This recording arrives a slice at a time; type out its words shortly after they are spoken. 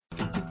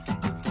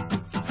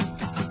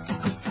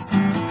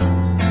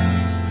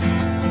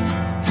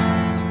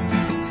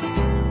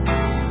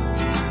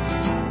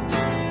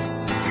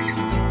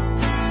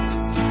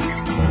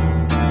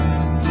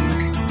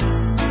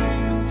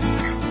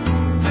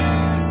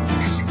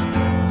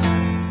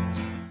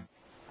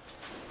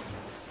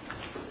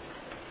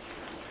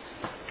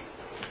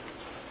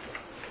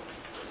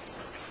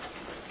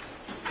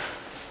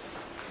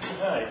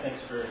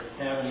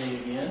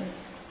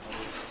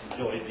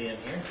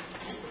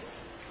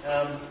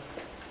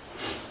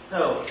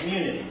So,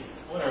 community.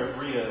 I want to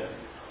read a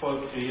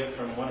quote to you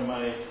from one of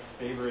my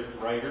favorite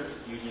writers,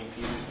 Eugene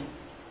Peterson.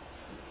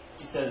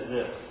 He says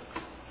this: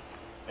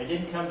 "I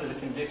didn't come to the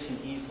conviction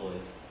easily,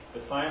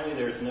 but finally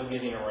there is no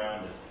getting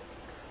around it.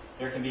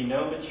 There can be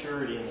no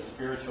maturity in the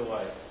spiritual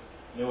life,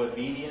 no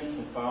obedience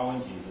in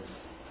following Jesus,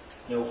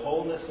 no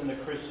wholeness in the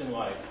Christian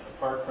life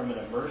apart from an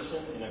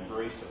immersion and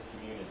embrace of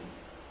community.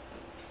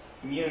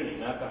 Community,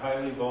 not the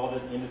highly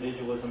vaulted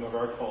individualism of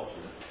our culture,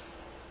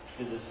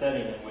 is the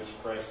setting in which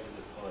Christ is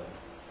at play."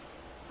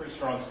 Pretty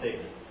strong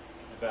statement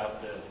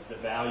about the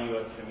value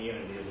of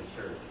community as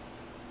a church.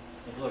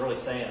 He's literally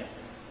saying,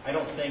 I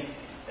don't think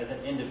as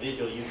an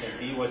individual you can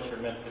be what you're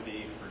meant to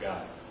be for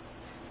God.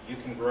 You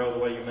can grow the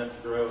way you're meant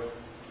to grow.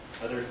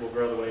 Others will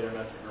grow the way they're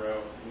meant to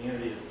grow.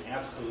 Community is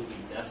absolutely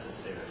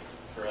necessary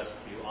for us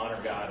to honor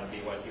God and be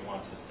what He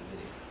wants us to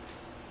be.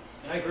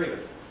 And I agree with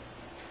it.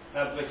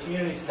 But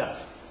community's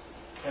tough.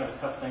 It's kind of a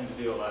tough thing to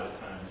do a lot of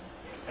times.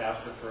 I've been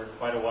pastor for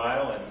quite a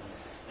while, and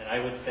I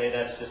would say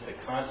that's just a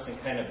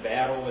constant kind of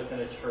battle within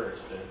a church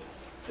to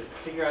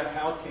figure out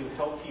how to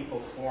help people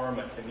form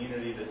a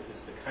community that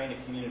is the kind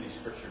of community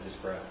Scripture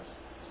describes.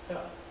 It's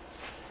tough.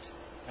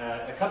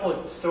 A couple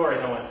of stories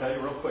I want to tell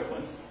you, real quick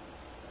ones,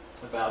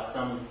 about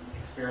some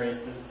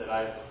experiences that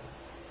I've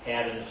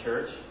had in the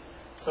church.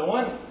 So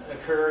one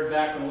occurred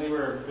back when we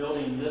were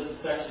building this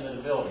section of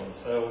the building.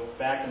 So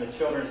back in the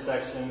children's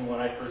section, when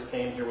I first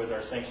came here, was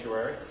our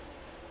sanctuary.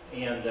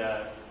 And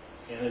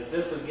as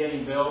this was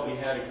getting built, we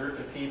had a group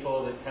of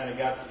people that kind of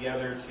got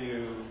together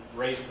to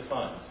raise the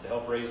funds, to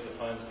help raise the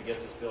funds to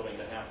get this building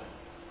to happen.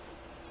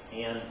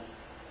 And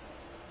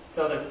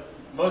so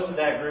most of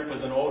that group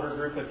was an older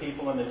group of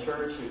people in the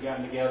church who'd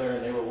gotten together,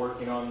 and they were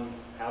working on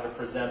how to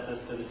present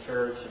this to the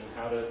church and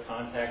how to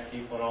contact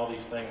people and all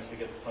these things to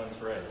get the funds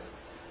raised.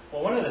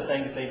 Well, one of the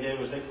things they did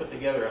was they put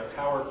together a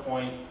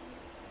PowerPoint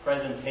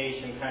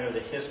presentation, kind of the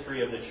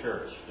history of the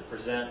church, to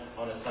present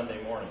on a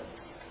Sunday morning.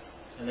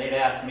 And they'd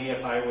asked me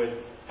if I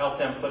would help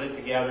them put it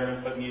together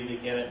and put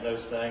music in it and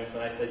those things.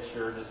 And I said,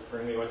 sure, just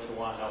bring me what you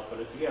want and I'll put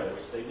it together,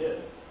 which they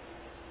did.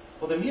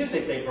 Well, the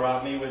music they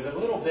brought me was a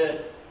little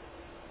bit,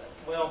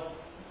 well,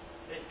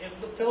 it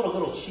felt a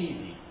little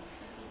cheesy.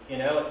 You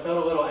know, it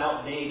felt a little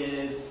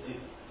outdated. It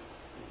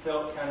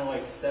felt kind of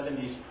like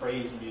 70s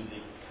praise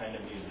music kind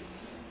of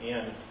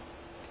music.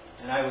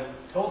 And I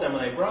told them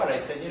when they brought it, I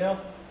said, you know,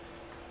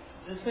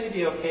 this may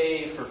be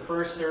okay for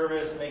first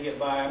service, may get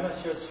by. I'm not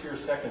sure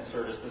second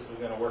service this is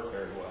going to work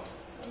very well.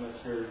 I'm not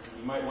sure.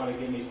 You might want to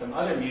give me some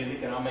other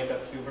music and I'll make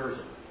up 2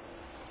 versions.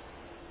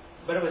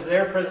 But it was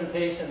their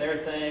presentation, their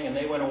thing, and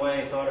they went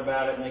away, thought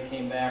about it, and they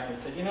came back and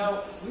said, you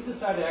know, we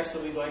decided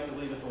actually we'd like to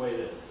leave it the way it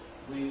is.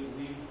 We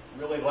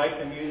really like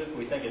the music.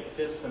 We think it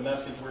fits the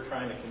message we're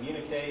trying to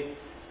communicate.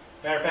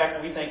 Matter of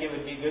fact, we think it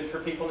would be good for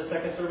people in the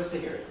second service to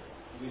hear it.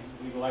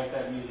 We'd like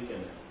that music in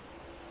there.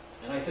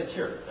 And I said,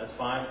 sure, that's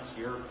fine. It's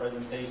your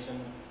presentation.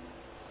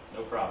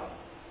 No problem.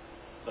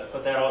 So I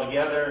put that all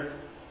together.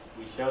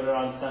 We showed it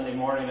on Sunday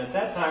morning. At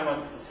that time,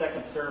 on the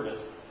second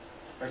service,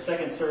 our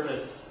second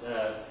service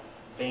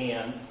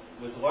band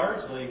was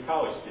largely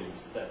college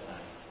students at that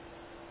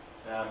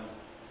time.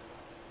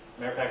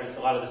 Matter of fact, it's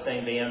a lot of the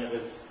same band that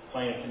was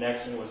playing in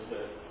Connexion was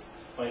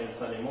playing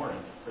Sunday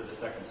morning for the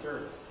second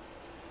service.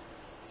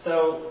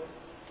 So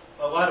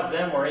a lot of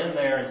them were in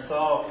there and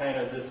saw kind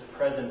of this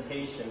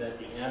presentation at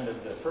the end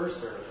of the first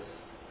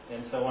service.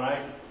 And so when I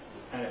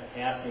was kind of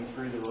passing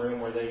through the room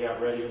where they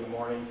got ready in the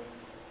morning,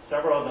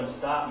 several of them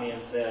stopped me and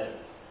said,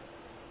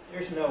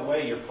 there's no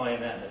way you're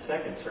playing that in the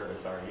second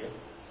service, are you?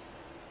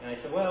 And I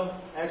said, well,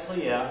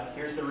 actually, yeah.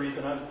 Here's the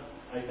reason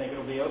I think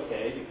it'll be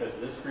okay, because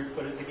this group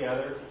put it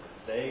together.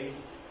 They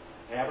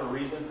have a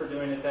reason for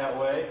doing it that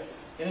way,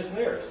 and it's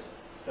theirs.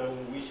 So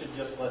we should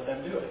just let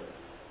them do it.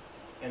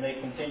 And they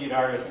continued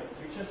arguing,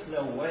 there's just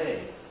no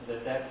way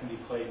that can be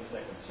played in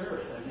second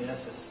service. I mean,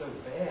 that's just so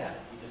bad.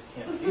 You just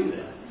can't do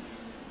that.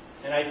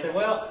 And I said,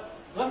 well,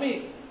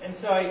 and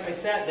so I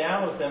sat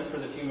down with them for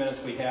the few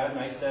minutes we had,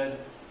 and I said,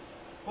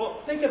 well,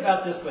 think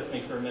about this with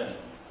me for a minute.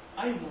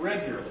 I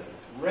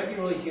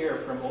regularly hear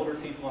from older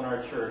people in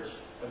our church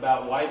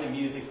about why the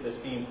music that's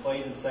being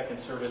played in second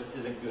service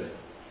isn't good.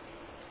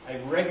 I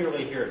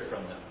regularly hear it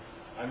from them.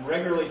 I'm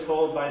regularly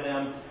told by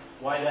them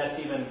why that's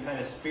even kind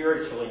of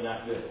spiritually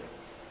not good,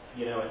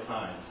 you know, at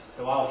times.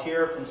 So I'll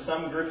hear from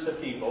some groups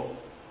of people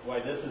why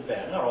this is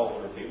bad. Not all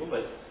older people,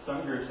 but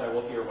some groups I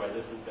will hear why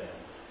this is bad.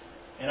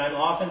 And I'm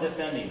often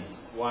defending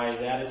why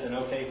that is an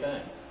okay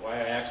thing, why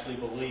I actually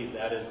believe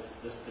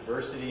this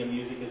diversity in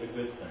music is a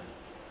good thing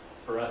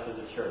for us as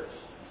a church.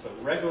 So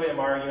regularly I'm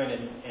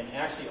arguing and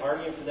actually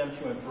arguing for them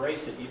to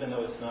embrace it even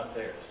though it's not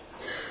theirs.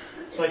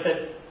 So I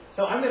said,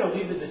 so I'm going to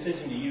leave the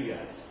decision to you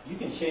guys. You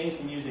can change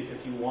the music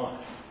if you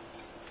want.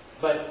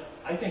 But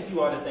I think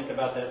you ought to think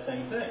about that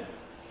same thing.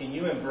 Can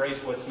you embrace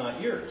what's not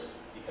yours?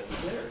 Because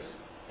it's theirs.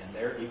 And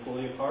they're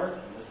equally a part,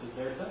 and this is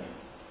their thing.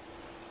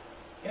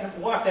 And I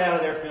walked out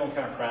of there feeling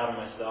kind of proud of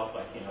myself.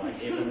 Like, you know, I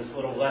gave them this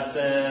little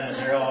lesson, and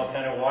they're all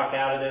kind of walk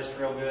out of this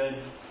real good.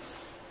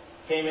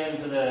 Came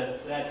into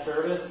that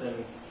service,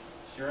 and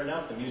sure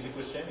enough, the music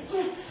was changed.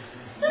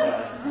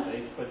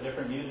 They put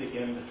different music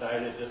in and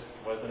decided it just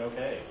wasn't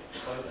okay to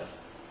play that.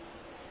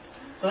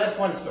 So that's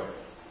one story.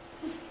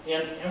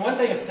 And one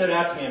thing that stood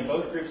out to me in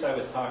both groups I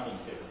was talking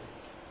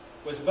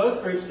to was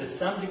both groups, to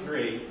some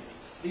degree,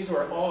 these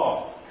were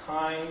all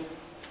kind,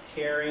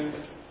 caring,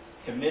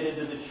 committed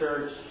to the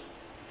church,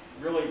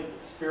 really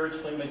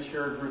spiritually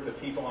mature group of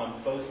people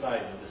on both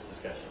sides of this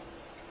discussion.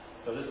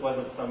 So this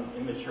wasn't some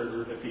immature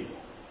group of people.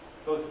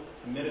 Both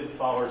committed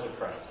followers of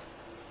Christ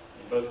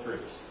in both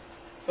groups.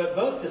 But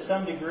both, to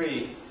some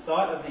degree,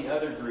 thought of the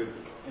other group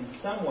in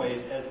some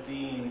ways as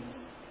being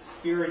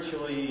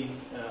spiritually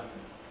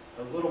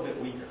a little bit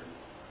weaker.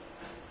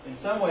 In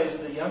some ways,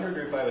 the younger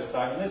group I was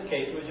talking, in this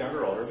case it was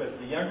younger or older, but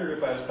the younger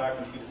group I was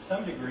talking to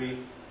some degree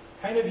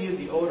kind of viewed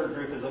the older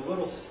group as a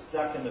little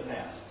stuck in the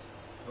past,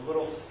 a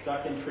little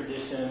stuck in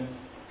tradition,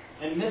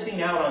 and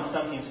missing out on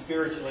something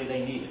spiritually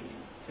they needed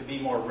to be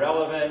more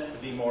relevant, to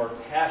be more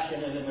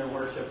passionate in their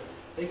worship.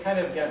 They kind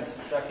of gotten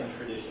stuck in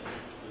tradition.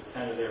 It was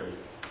kind of their view.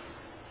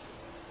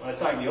 When I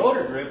talked to the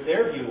older group,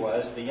 their view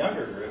was, the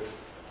younger group,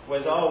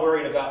 was all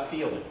worried about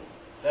feeling.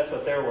 That's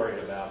what they're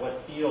worried about,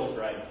 what feels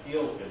right, and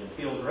feels good, and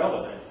feels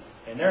relevant.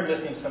 And they're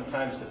missing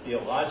sometimes the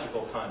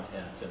theological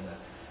content and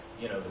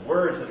the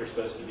words that are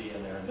supposed to be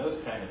in there and those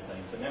kind of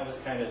things. And that was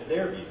kind of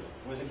their view.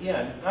 It was,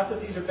 again, not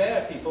that these are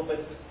bad people, but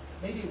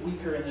maybe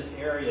weaker in this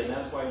area, and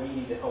that's why we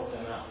need to help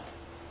them out.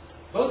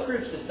 Both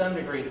groups, to some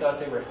degree, thought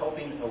they were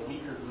helping a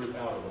weaker group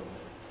out a little bit.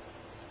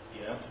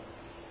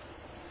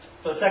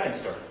 So, second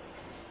story.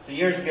 So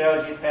years ago, I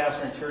was a youth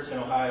pastor in a church in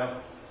Ohio,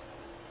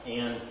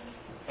 and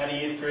had a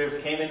youth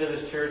group, came into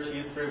this church.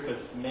 Youth group was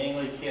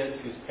mainly kids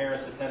whose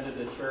parents attended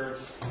the church,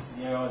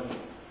 and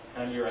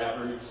kind of your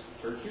average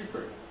church youth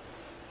group.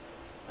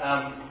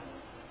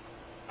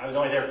 I was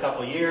only there a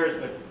couple of years,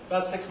 but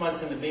about 6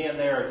 months into being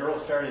there, a girl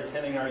started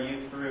attending our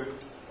youth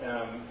group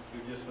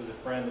who just was a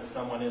friend of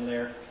someone in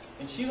there.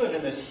 And she lived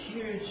in this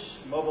huge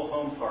mobile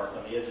home park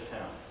on the edge of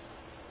town.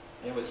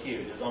 It was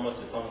huge. It was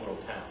almost its own little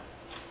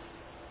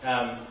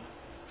town.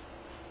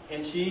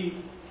 And she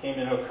came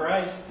to know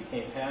Christ,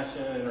 became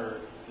passionate in her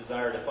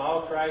desire to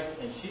follow Christ,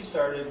 and she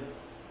started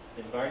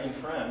inviting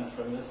friends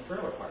from this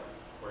trailer park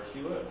where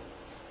she lived.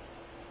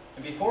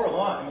 And before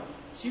long,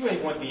 she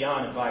went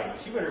beyond inviting.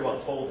 She would have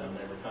well told them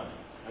they were coming.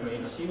 I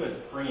mean, she was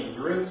bringing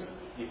groups.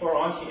 Before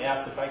long, she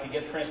asked if I could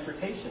get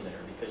transportation there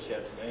because she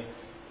had so many.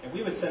 And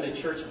we would send a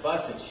church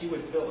bus, and she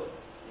would fill it,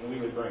 and we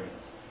would bring it.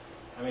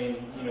 I mean,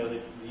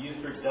 the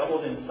youth group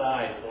doubled in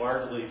size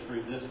largely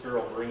through this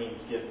girl bringing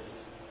kids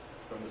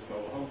from this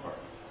mobile home park.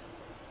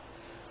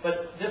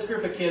 But this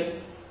group of kids,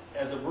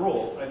 as a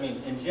rule,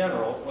 in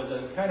general, was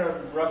a kind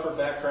of rougher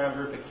background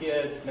group of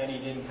kids. Many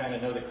didn't kind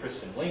of know the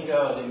Christian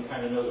lingo, didn't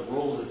kind of know the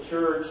rules of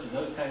church and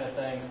those kind of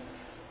things.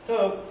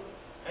 So,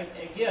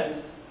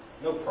 again,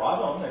 no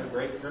problem. They're a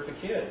great group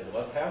of kids. I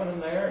loved having them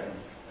there, and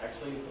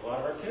actually a lot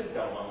of our kids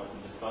got along with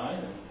them just fine,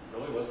 and it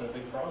really wasn't a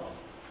big problem.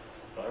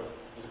 But it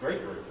was a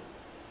great group.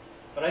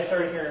 But I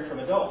started hearing from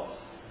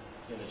adults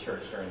in the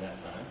church during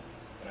that time,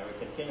 and I would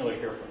continually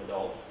hear from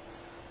adults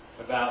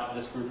about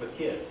this group of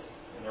kids.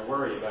 And they're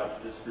worried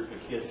about this group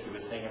of kids who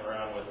was hanging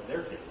around with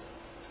their kids.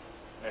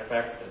 Matter of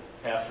fact,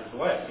 the pastor's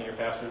wife, senior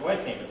pastor's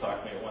wife, came to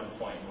talk to me at one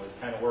point and was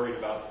kind of worried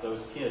about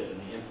those kids and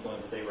the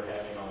influence they were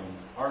having on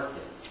our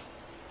kids.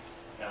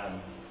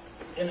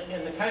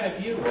 And the kind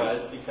of view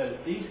was, because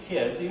these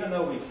kids, even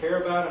though we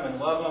care about them and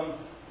love them,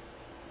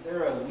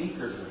 they're a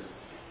weaker group.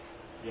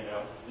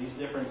 These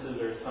differences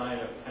are a sign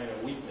of kind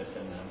of weakness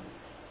in them.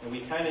 And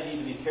we kind of need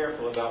to be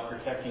careful about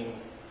protecting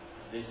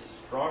this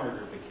stronger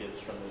group of kids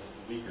from this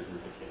weaker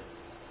group of kids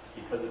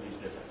because of these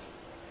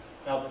differences.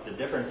 Now, the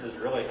differences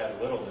really had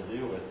little to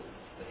do with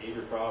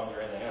behavior problems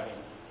or anything.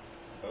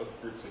 Both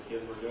groups of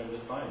kids were doing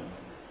just fine.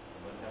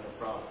 They wouldn't have no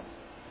problems.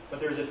 But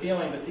there's a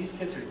feeling that these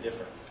kids are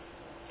different.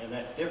 And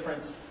that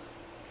difference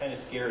kind of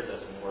scares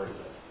us and worries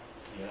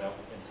us,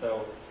 And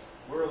so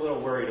we're a little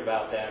worried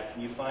about that.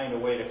 Can you find a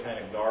way to kind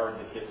of guard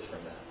the kids from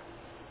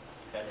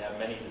that? Had to have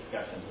many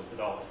discussions with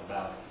adults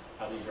about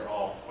how these are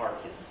all our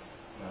kids,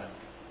 not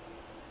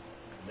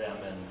them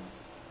and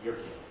your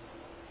kids.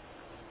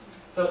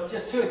 So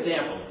just two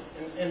examples.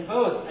 In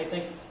both, I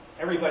think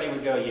everybody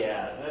would go,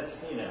 yeah,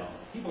 that's,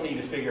 people need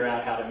to figure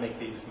out how to make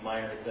these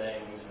minor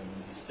things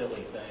and these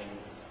silly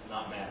things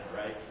not matter,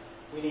 right?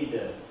 We need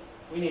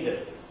to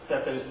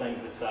set those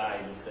things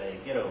aside and say,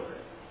 get over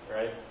it,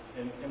 right?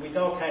 And we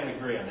all kind of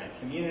agree on that.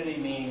 Community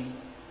means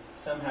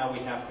somehow we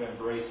have to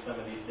embrace some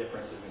of these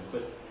differences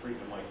and treat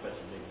them like such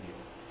a big deal.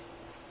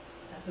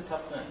 That's a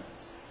tough thing.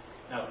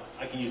 Now,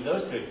 I can use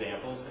those two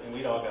examples, and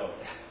we'd all go,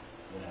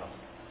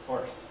 of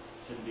course,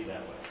 shouldn't be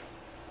that way.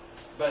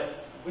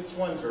 But which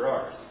ones are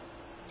ours?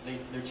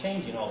 They're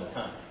changing all the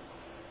time.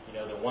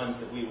 The ones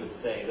that we would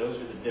say, those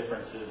are the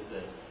differences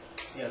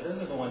that,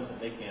 those are the ones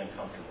that make me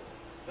uncomfortable.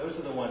 Those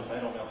are the ones I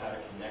don't know how to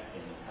connect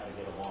in and how to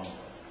get along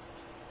with.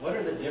 What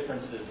are the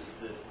differences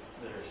that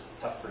are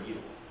tough for you?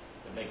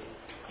 That makes,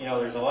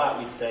 there's a lot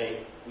we'd say,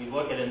 we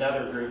look at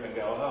another group and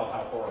go, oh,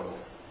 how horrible.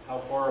 how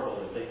horrible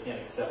that they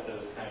can't accept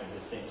those kind of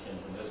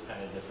distinctions and those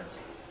kind of differences.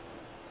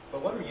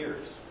 But what are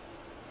yours?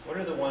 What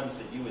are the ones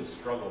that you would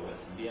struggle with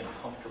and be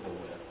uncomfortable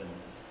with? And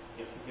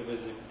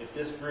if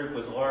this group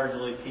was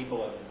largely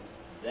people of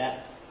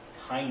that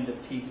kind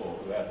of people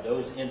who have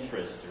those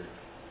interests or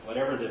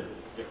whatever the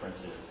difference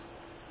is,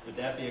 would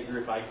that be a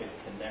group I could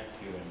connect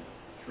to and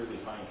truly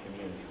find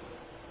community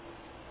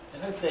with?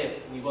 And I'd say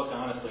if we look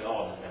honestly,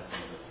 all of us have some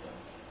of those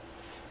things.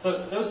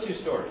 So those two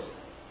stories.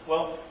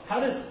 Well, how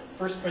does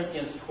 1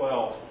 Corinthians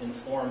 12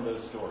 inform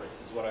those stories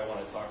is what I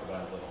want to talk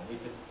about a little. We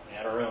could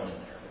add our own in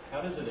there, but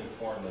how does it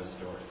inform those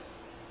stories?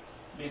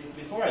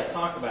 Before I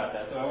talk about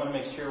that, though, I want to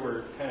make sure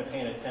we're kind of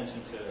paying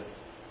attention to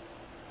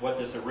what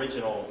this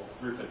original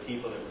group of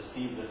people that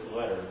received this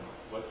letter,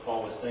 what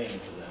Paul was saying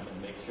to them,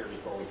 and make sure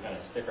before we kind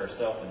of stick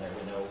ourselves in there,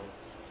 we know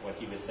what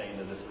he was saying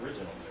to this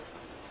original group.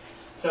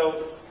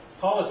 So,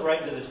 Paul is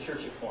writing to this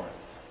church at Corinth.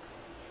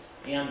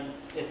 And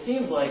it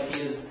seems like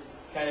he has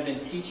kind of been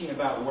teaching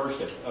about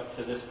worship up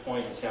to this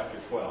point in chapter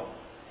 12.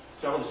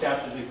 Several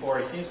chapters before,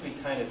 he seems to be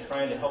kind of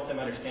trying to help them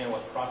understand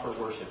what proper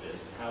worship is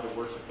and how to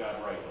worship God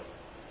rightly.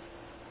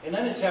 And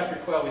then in chapter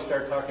 12, we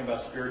start talking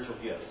about spiritual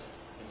gifts.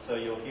 And so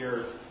you'll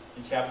hear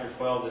in chapter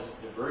 12 this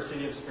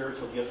diversity of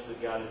spiritual gifts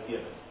that God has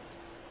given.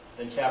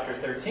 Then chapter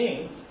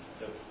 13,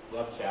 the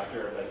love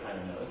chapter, everybody kind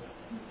of knows.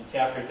 In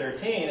chapter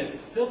 13,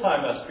 it's still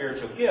talking about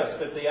spiritual gifts,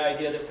 but the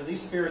idea that for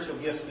these spiritual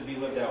gifts to be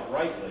lived out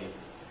rightly,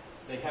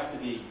 they have to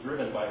be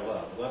driven by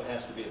love. Love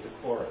has to be at the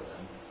core of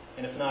them.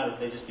 And if not,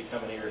 they just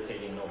become an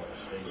irritating noise.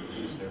 They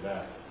lose their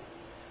value.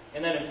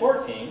 And then in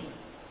 14,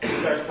 we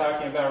start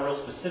talking about a real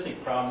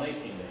specific problem they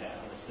seem to have.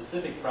 And the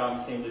specific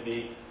problem seemed to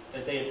be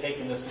that they had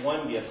taken this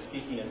one gift,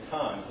 speaking in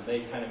tongues, and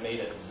they kind of made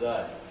it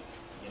thud,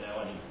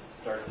 and he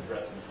starts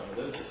addressing some of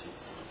those issues.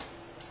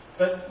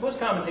 But most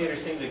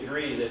commentators seem to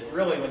agree that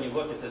really when you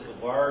look at this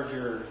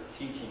larger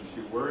teaching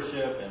through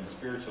worship and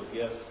spiritual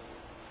gifts,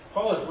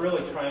 Paul is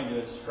really trying to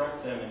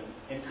instruct them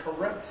and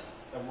correct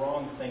a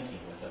wrong thinking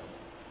with them.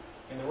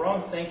 And the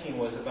wrong thinking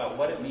was about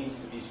what it means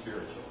to be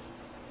spiritual.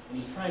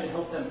 And he's trying to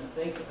help them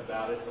think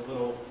about it a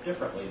little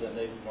differently than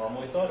they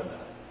normally thought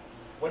about it.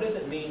 What does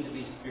it mean to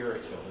be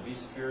spiritual, to be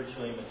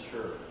spiritually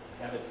mature,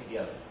 to have it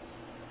together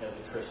as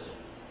a Christian?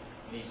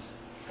 And he's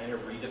kind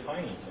of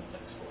redefining some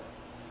things for them.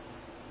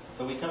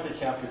 So we come to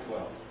chapter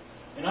 12.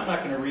 And I'm not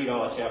going to read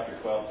all of chapter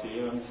 12 to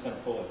you. I'm just going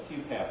to pull a few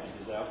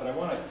passages out. But I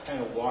want to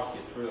kind of walk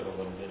you through it a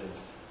little bit as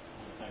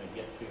we kind of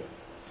get to it.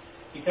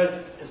 Because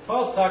as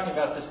Paul's talking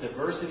about this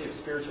diversity of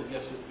spiritual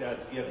gifts that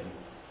God's given,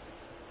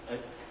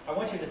 I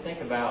want you to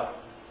think about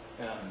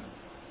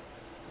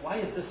why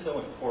is this so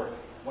important?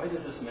 Why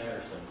does this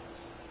matter so much?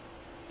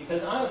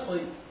 Because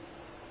honestly,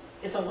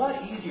 it's a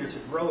lot easier to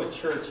grow a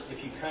church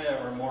if you kind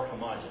of are more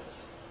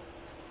homogenous.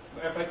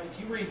 Matter of fact, if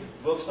you read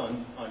books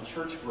on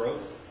church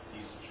growth,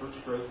 these church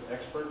growth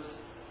experts,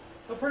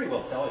 they'll pretty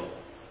well tell you.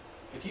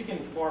 If you can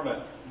form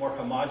a more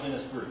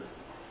homogenous group,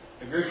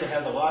 a group that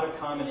has a lot of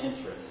common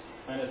interests,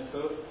 kind of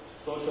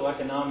social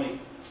economic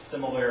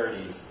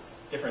similarities,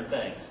 different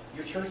things,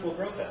 your church will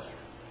grow faster.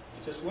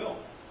 It just will.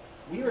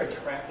 We are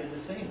attracted to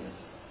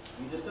sameness.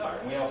 We just are.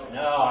 And we all say,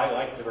 no, I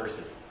like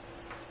diversity.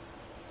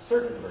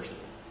 Certain diversity.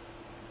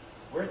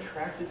 We're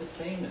attracted to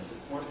sameness.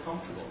 It's more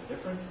comfortable.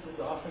 Difference is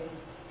often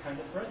kind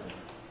of threatening.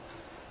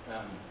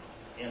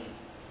 And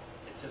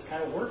it just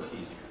kind of works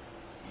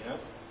easier.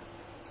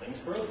 Things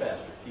grow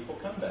faster. People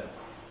come better.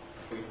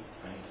 If we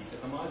kind of keep it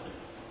homogeneous.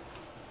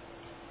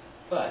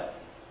 But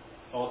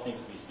Paul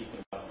seems to be speaking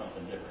about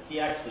something different. He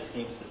actually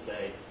seems to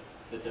say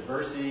that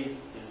diversity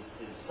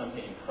is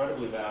something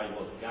incredibly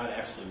valuable that God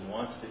actually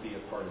wants to be a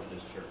part of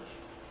his church.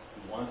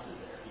 He wants it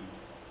there.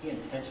 He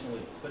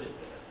intentionally put it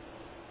there.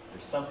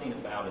 There's something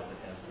about it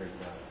that has great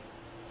value.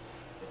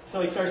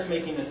 So he starts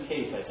making this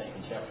case, I think,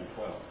 in chapter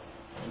 12.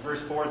 In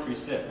verse 4 through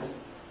 6,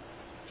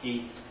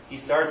 he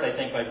starts, I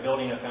think, by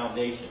building a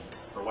foundation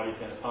for what he's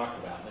going to talk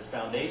about. And this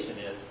foundation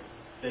is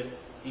that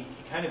he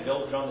kind of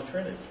builds it on the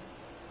Trinity.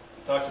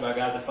 He talks about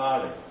God the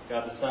Father,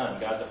 God the Son,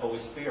 God the Holy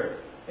Spirit.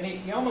 And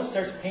he almost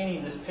starts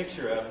painting this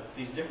picture of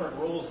these different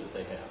roles that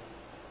they have.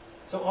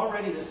 So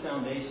already this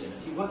foundation,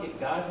 if you look at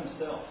God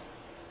himself,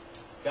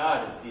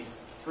 God, these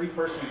three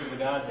persons of the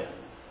Godhead,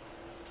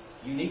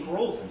 unique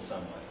roles in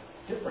some way,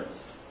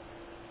 difference,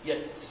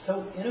 yet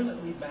so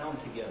intimately bound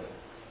together,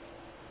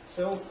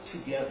 so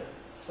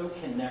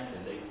connected,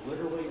 they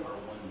literally are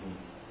one being.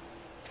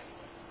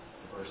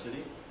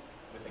 Diversity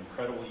with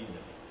incredible unity.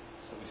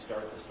 So we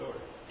start the story.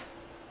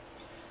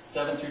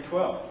 7 through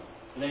 12.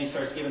 And then he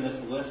starts giving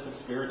this list of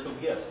spiritual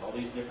gifts, all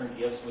these different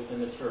gifts within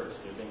the church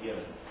that have been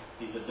given.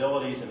 These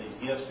abilities and these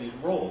gifts, these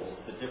roles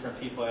that different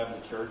people have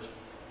in the church,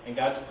 and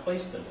God's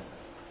placed them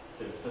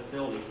to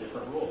fulfill these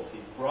different roles. He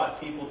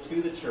brought people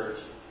to the church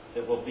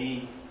that will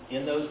be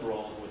in those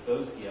roles with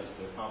those gifts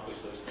to accomplish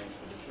those things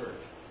for the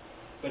church.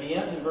 But he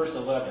ends in verse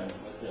 11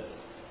 with this.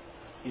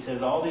 He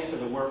says, all these are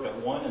the work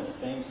of one and the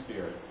same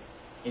Spirit,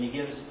 and he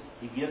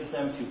gives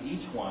them to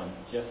each one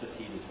just as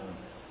he determines.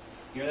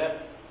 You hear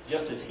that?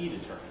 Just as he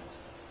determines.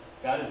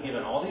 God has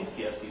given all these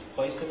gifts. He's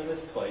placed them in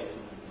this place,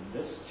 in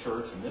this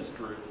church, in this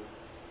group,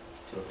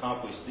 to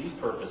accomplish these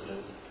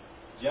purposes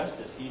just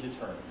as He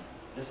determined.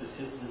 This is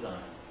His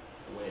design,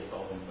 the way it's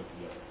all been put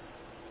together.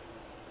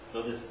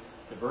 So this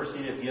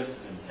diversity of gifts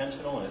is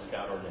intentional and it's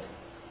God ordained.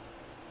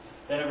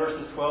 Then in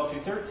verses 12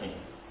 through 13,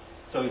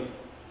 so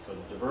the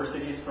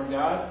diversity is from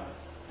God.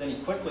 Then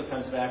he quickly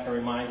comes back and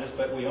reminds us,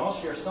 but we all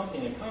share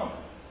something in common.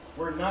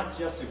 We're not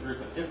just a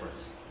group of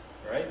difference,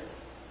 right?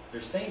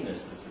 There's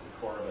sameness that's at the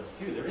core of us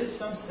too. There is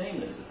some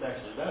sameness that's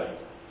actually valuable.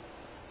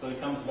 So he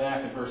comes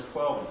back in verse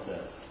 12 and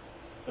says,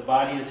 the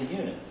body is a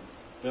unit,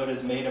 though it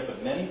is made up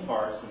of many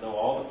parts, and though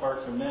all the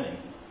parts are many,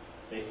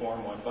 they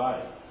form one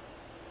body.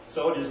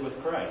 So it is with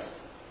Christ.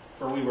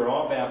 For we were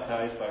all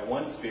baptized by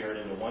one Spirit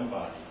into one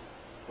body,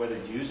 whether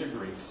Jews or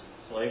Greeks,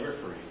 slave or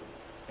free,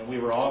 and we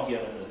were all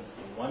given the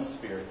one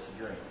Spirit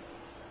to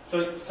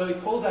drink. So he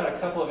pulls out a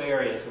couple of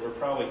areas that were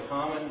probably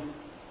common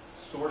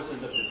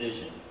sources of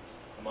division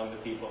among the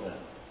people then,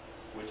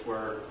 which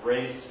were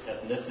race,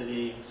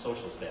 ethnicity,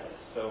 social status.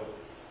 So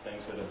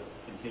things that have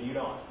continued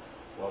on,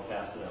 well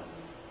past them.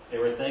 They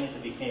were things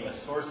that became a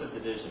source of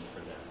division for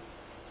them.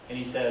 And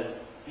he says,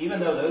 even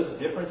though those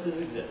differences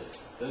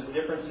exist, those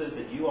differences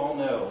that you all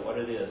know what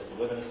it is to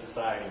live in a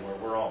society where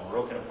we're all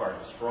broken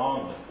apart,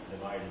 strongly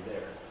divided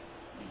there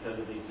because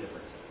of these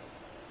differences.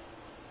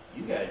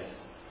 You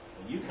guys,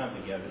 when you come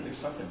together, there's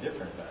something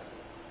different about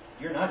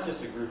you. You're not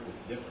just a group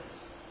with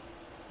difference.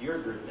 You're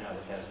a group now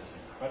that has this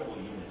incredible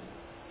unity.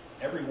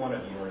 Every one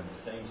of you are in the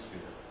same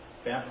Spirit,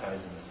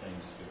 baptized in the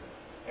same Spirit.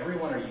 Every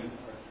one of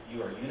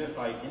you are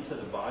unified into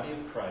the body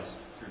of Christ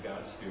through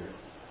God's Spirit.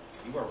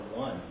 You are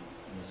one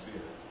in the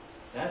Spirit.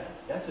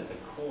 That's at the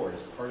core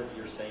as part of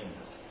your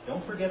sameness.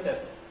 Don't forget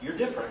that. You're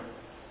different.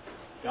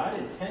 God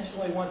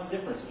intentionally wants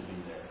difference to be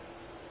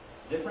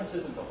there. Difference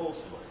isn't the whole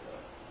story,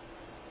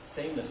 though.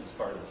 Sameness is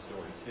part of the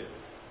story, too.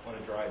 I want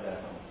to drive that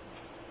home.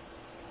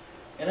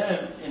 And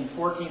then in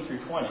 14 through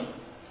 20, it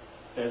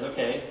says,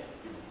 okay,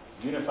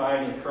 you're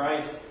unified in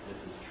Christ. This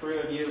is true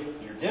of you.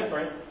 You're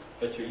different,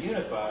 but you're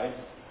unified.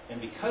 And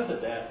because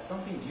of that,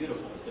 something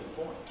beautiful has been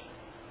formed.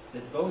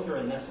 That both are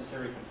a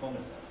necessary component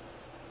of it.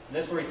 And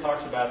that's where he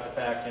talks about the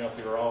fact, if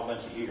we were all a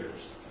bunch of ears,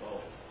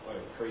 well, what a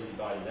crazy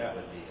body that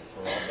would be. If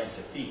we're all a bunch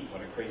of feet,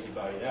 what a crazy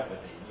body that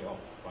would be. You all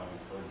probably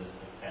heard this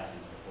passage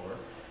before.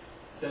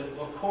 It says,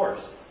 well, of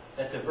course,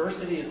 that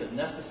diversity is a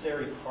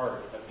necessary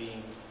part of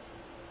being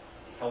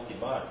a healthy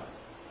body.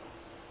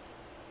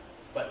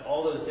 But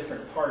all those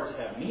different parts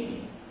have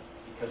meaning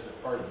because they're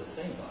part of the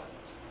same body,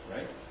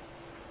 right?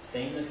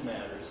 Sameness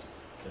matters,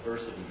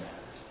 diversity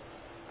matters.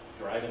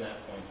 Driving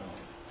that point home.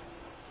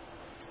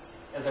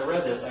 As I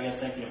read this, I got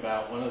thinking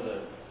about one of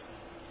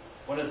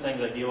the things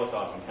I deal with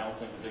often.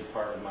 Counseling is a big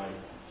part of my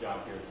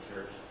job here at the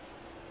church.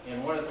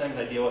 And one of the things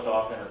I deal with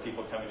often are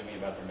people coming to me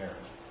about their marriage.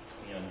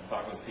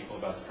 Talking with people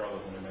about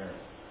struggles in their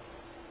marriage.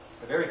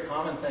 A very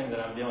common thing that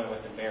I'm dealing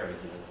with in marriage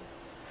is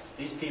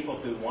these people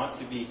who want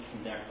to be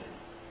connected.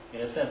 In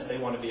a sense, they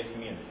want to be a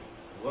community.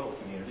 A little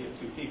community of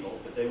two people,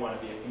 but they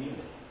want to be a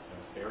community.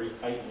 A very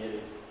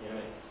tight-knitted,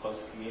 intimate,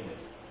 close community.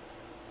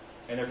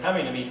 And they're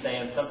coming to me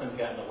saying something's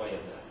gotten in the way of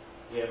that.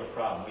 We have a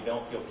problem. We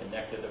don't feel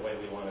connected the way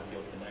we want to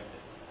feel connected.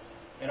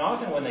 And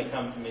often when they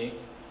come to me,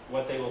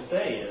 what they will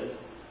say is,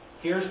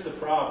 here's the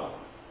problem.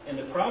 And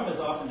the problem is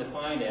often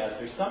defined as,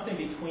 there's something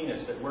between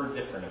us that we're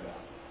different about.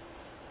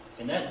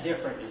 And that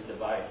difference is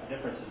dividing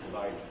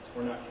us.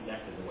 We're not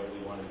connected the way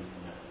we want to be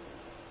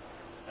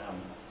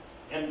connected.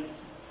 And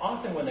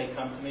often when they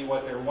come to me,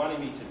 what they're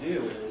wanting me to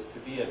do is to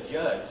be a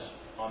judge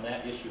on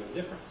that issue of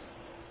difference.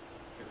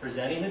 You're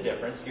presenting the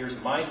difference. Here's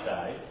my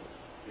side.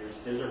 Here's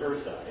his or her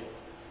side.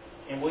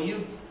 And will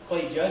you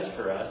play judge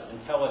for us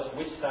and tell us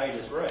which side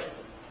is right?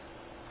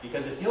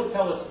 Because if you'll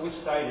tell us which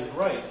side is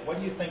right, what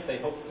do you think they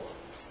hope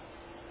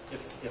for?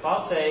 If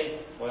I'll say,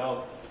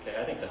 well, okay,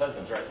 I think the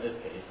husband's right in this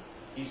case.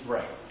 He's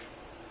right.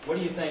 What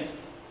do you think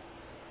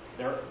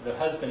the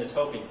husband is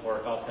hoping for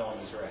if I'll tell him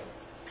he's right?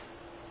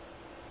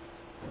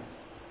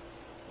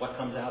 What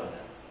comes out of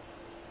that?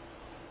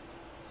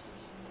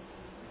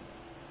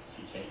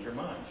 She changed her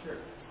mind, sure.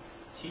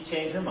 She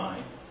changed her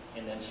mind,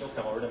 and then she'll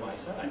come over to my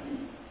side.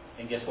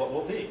 And guess what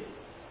we'll be?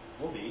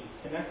 We'll be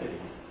connected again.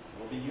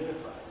 We'll be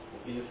unified.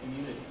 We'll be a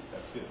community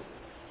too.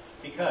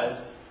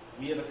 Because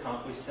we have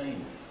accomplished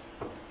sameness.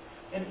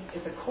 And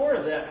at the core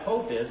of that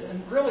hope is,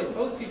 and really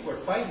both people are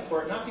fighting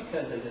for it, not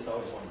because they just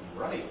always want to be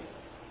right.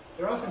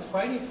 They're often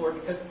fighting for it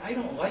because I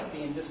don't like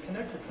being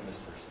disconnected from this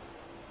person.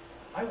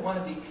 I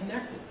want to be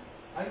connected.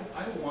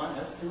 I want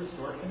us to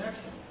restore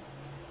connection.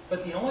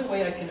 But the only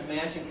way I can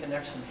imagine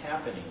connection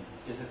happening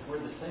is if we're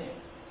the same.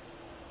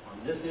 On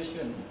this issue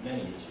and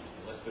many issues.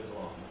 The list goes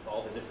along with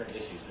all the different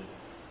issues.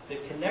 The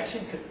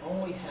connection could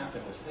only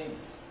happen with sameness.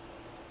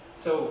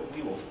 So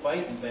we will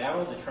fight and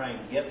battle to try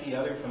and get the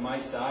other to my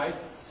side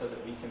so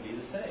that we can be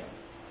the same.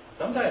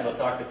 Sometimes I'll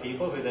talk to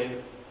people who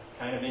they've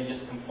kind of been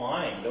just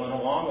complying, going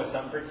along with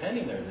something,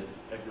 pretending they're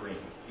agreeing,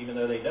 even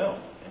though they don't.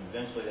 And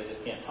eventually they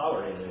just can't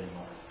tolerate it anymore.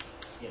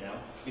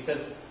 Because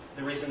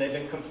the reason they've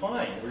been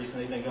complying, the reason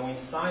they've been going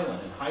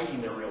silent and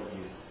hiding their real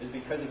views is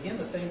because, again,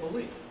 the same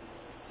belief.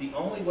 The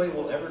only way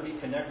we'll ever be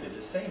connected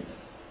is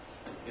sameness.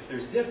 If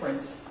there's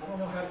difference, I don't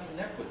know how to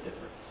connect with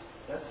difference.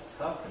 That's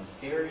tough and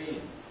scary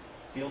and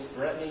feels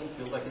threatening,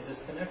 feels like it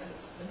disconnects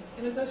us.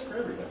 And it does for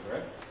everybody,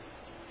 right?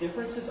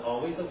 Difference is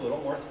always a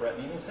little more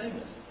threatening than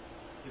sameness.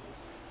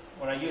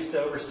 When I used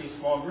to oversee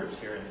small groups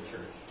here in the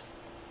church,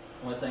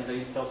 one of the things I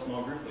used to tell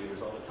small group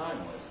leaders all the time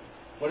was,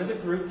 what does a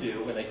group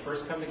do when they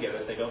first come together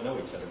if they don't know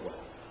each other well?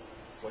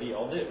 What do you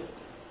all do?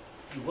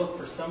 You look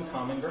for some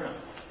common ground,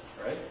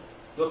 right?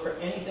 Look for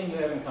anything you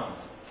have in common.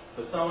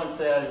 So someone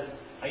says,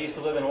 I used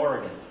to live in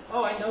Oregon.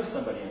 Oh, I know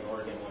somebody in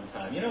Oregon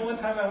one time. You know, one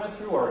time I went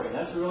through Oregon.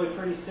 That's a really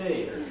pretty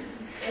state. Or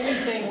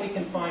anything we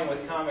can find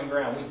with common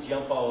ground, we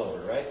jump all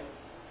over, right?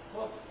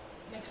 Well,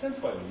 it makes sense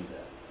why we do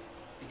that.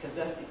 Because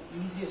that's the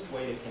easiest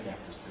way to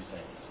connect is through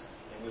sameness.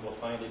 And we will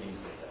find it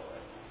easily that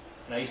way.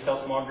 And I used to tell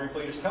small group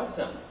leaders, help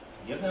them.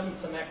 Give them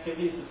some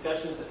activities,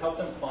 discussions that help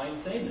them find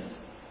sameness.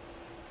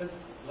 Because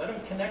let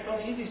them connect on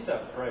the easy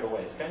stuff right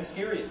away. It's kind of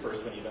scary at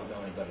first when you don't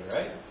know anybody,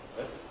 right?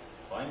 Let's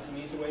find some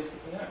easy ways to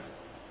connect.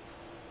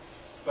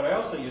 But I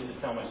also used to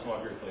tell my small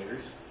group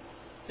leaders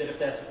that if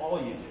that's all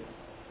you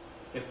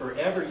do, if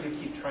forever you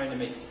keep trying to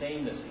make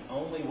sameness the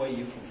only way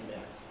you can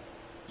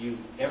connect,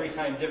 every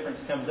time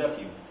difference comes up,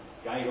 you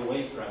guide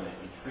away from it,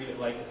 you treat it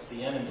like it's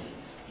the enemy,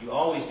 you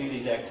always do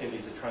these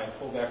activities to try and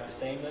pull back to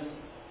sameness,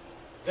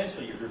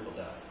 eventually your group will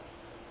die.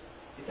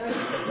 It does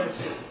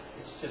because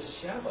it's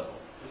just shallow.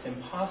 It's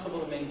impossible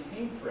to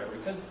maintain forever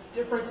because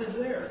difference is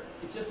there.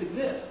 It just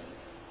exists.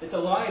 It's a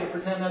lie to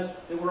pretend that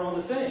we're all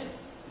the same.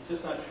 It's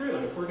just not true.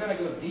 And if we're going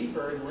to go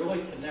deeper and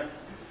really connect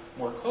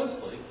more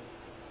closely,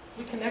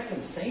 we connect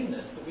in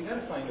sameness, but we've got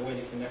to find a way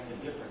to connect in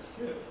difference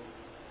too.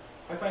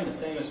 I find the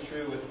same is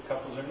true with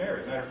couples who are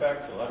married. Matter of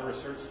fact, a lot of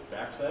research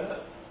backs that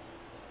up.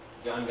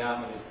 John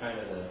Gottman is kind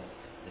of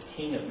the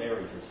king of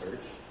marriage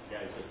research. The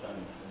guy's just done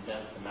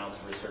immense amounts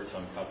of research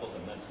on couples,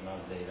 immense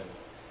amount of data.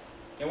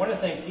 And one of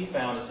the things he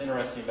found that's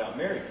interesting about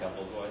married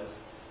couples was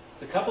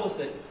the couples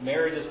that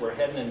marriages were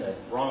heading in the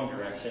wrong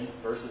direction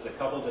versus the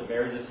couples that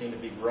marriages seemed to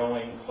be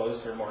growing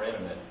closer, more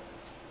intimate.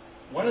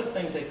 One of the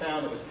things they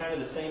found that was kind of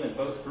the same in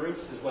both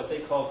groups is what they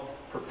called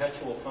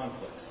perpetual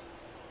conflicts.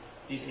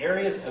 These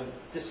areas of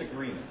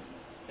disagreement.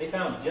 They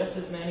found just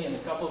as many in the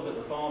couples that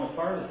were falling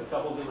apart as the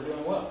couples that were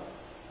doing well.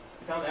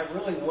 They found that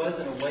really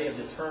wasn't a way of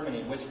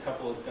determining which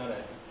couple is going to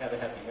have a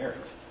happy marriage.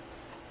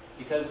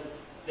 Because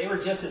they were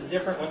just as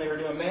different when they were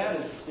doing bad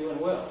as doing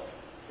well.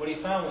 What he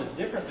found was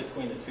different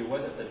between the two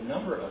wasn't the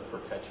number of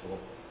perpetual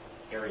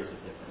areas of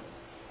difference.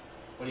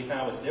 What he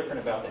found was different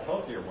about the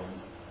healthier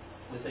ones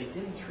was they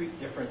didn't treat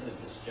difference as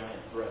this giant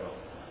threat all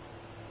the time.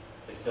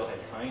 They still had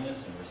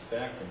kindness and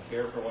respect and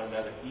care for one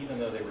another even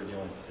though they were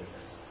dealing with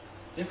difference.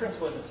 Difference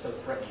wasn't so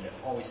threatening, it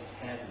always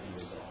had to be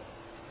resolved.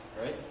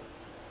 Right?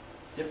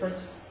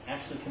 Difference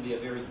actually can be a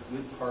very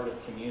good part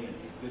of community,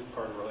 a good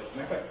part of relationship.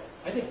 Matter of fact,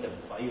 I think it's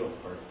a vital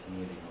part of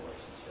community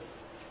relationship.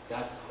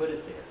 God put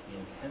it there. He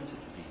intends it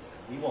to be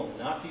there. We will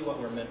not be what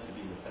we're meant to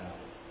be without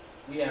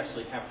it. We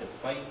actually have to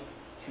fight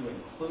to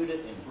include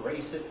it,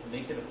 embrace it,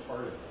 make it a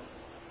part of us.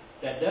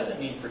 That doesn't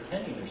mean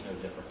pretending there's no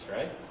difference,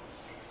 right?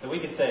 So we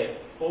could say,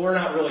 well, we're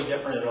not really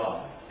different at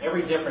all.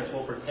 Every difference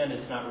we'll pretend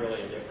it's not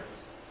really a difference.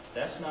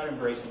 That's not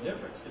embracing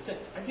difference. It's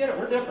it. I get it,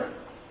 we're different.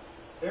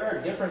 There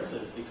are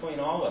differences between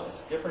all of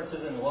us,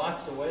 differences in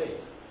lots of ways.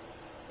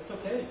 That's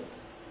okay.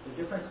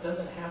 The difference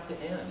doesn't have to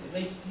end. It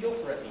may feel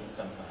threatening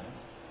sometimes.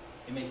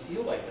 It may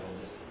feel like it'll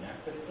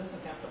disconnect, but it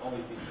doesn't have to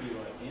always be treated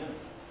like the enemy.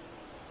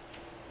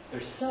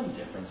 There's some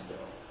difference,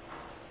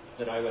 though,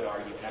 that I would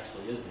argue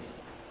actually is the enemy.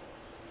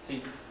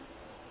 See,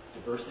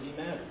 diversity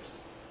matters.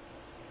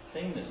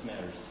 Sameness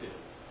matters, too.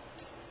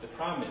 The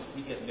problem is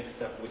we get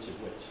mixed up which is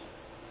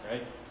which,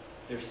 right?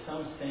 There's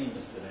some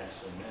sameness that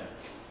actually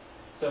matters.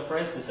 So, for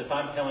instance, if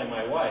I'm telling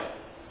my wife,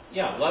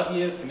 yeah, love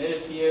you,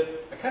 committed to you,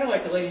 I kind of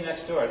like the lady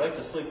next door. I'd like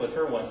to sleep with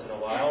her once in a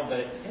while,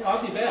 but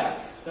I'll be back.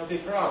 No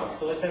big problem.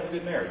 So let's have a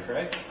good marriage,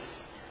 right?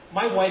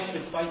 My wife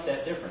should fight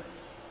that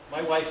difference.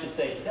 My wife should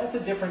say, that's a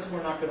difference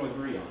we're not going to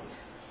agree on.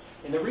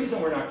 And the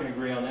reason we're not going to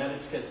agree on that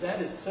is because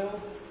that is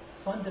so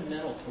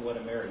fundamental to what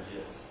a marriage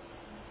is.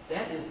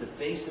 That is the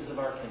basis of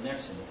our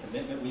connection, the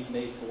commitment we've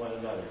made to one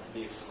another, to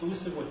be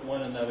exclusive with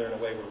one another in a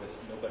way we're with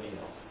nobody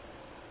else.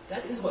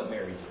 That is what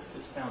marriage is.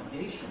 It's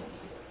foundational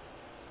to it.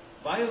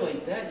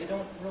 Violate that, you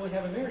don't really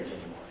have a marriage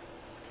anymore.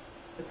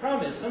 The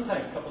problem is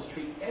sometimes couples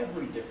treat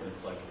every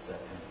difference like it's that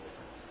kind of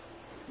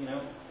difference. You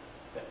know,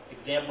 the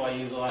example I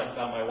use a lot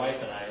about my wife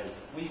and I is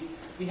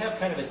we have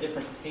kind of a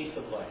different pace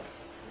of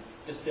life,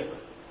 just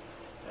different.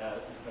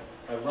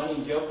 A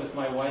running joke with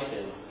my wife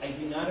is, I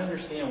do not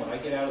understand when I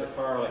get out of the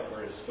car, like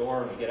we're at a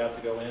store and we get out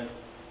to go in.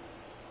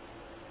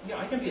 You know,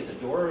 I can be at the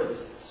door of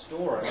the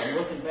store and I'm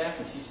looking back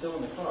and she's still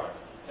in the car.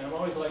 And I'm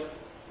always like,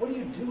 what are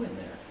you doing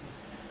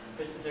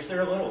there? Is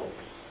there a little,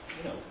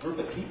 group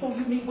of people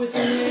you meet with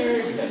in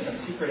there? You got some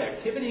secret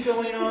activity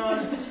going on?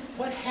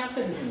 What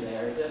happens in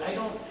there that I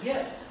don't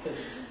get? Because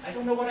I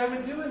don't know what I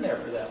would do in there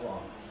for that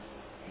long.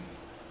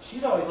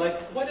 she's always like,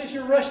 what is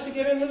your rush to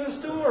get into the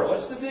store?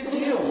 What's the big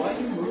deal? Why are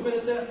you moving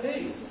at that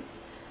pace?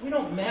 We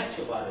don't match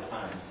a lot of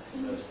times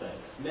in those things.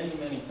 Many,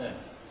 many things.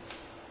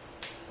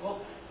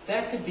 Well,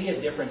 that could be a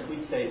difference.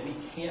 We'd say we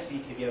can't be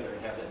together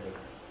and have that difference.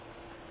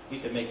 We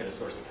could make it a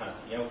source of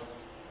constant.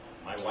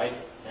 My wife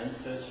tends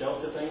to show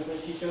up to things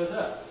when she shows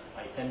up.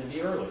 I tend to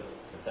be early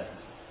to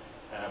things.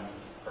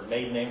 Her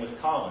maiden name was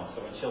Collins,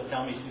 so when she'll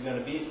tell me she's going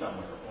to be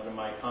somewhere, one of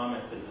my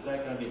comments is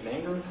that going to be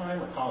Mangrum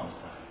time or Collins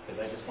time?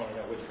 Because I just want to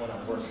know which one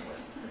I'm working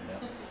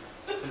with.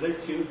 Because they're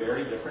two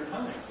very different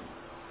times.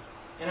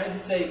 And I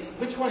just say,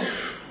 which one's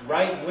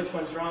right and which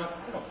one's wrong?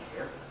 I don't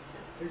care.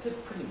 They're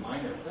just pretty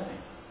minor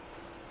things.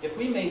 If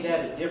we made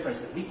that a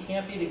difference that we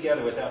can't be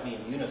together without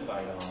being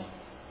unified on,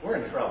 we're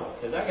in trouble.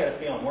 Because I got a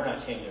feeling we're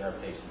not changing our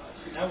pace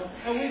much.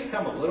 Now we've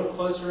come a little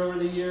closer over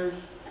the years.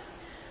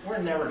 We're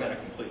never going to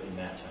completely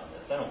match on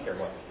this. I don't care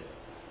what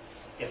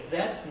we do. If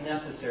that's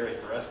necessary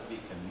for us to be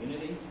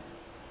community,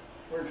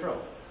 we're in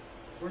trouble.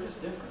 We're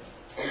just different.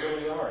 We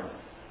really are. And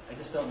I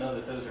just don't know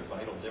that those are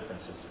vital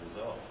differences to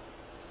resolve.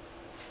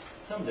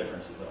 Some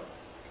differences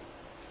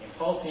are. And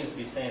Paul seems to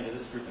be saying to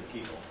this group of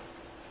people,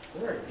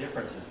 there are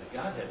differences that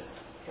God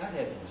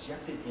has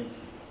injected into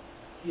you.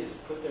 He has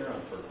put there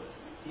on purpose.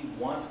 He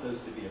wants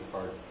those to be a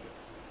part of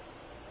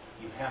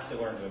you. You have to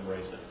learn to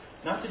embrace those.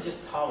 Not to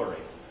just tolerate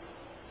them,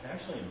 to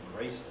actually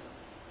embrace them.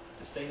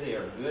 To say they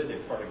are good, they're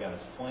part of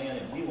God's plan,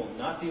 and we will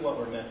not be what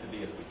we're meant to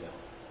be if we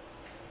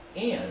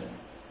don't. And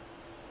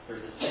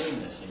there's a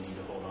sameness you need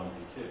to hold on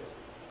to, too.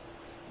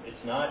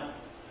 It's not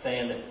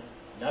saying that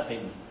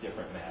nothing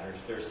different matters.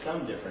 There's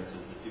some differences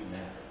that do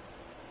matter.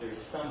 There's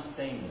some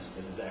sameness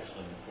that is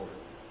actually important.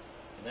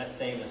 And that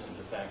sameness is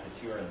the fact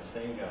that you are in the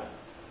same God,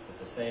 that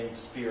the same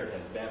Spirit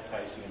has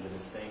baptized you into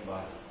the same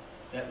body.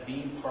 That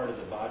being part of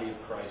the body of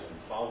Christ and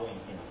following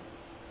Him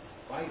is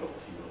vital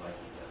to your life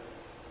together.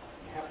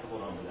 You have to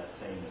hold on to that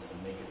sameness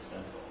and make it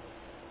central.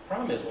 The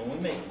problem is when we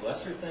make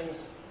lesser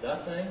things the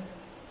thing,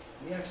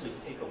 we actually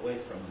take away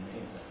from the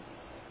main thing.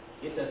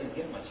 It doesn't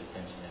get much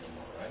attention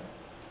anymore, right?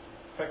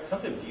 In fact,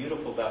 something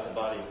beautiful about the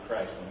body of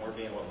Christ when we're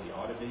being what we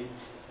ought to be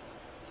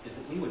is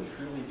that we would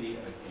truly be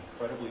an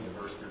incredibly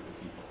diverse group of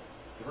people.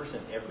 Diverse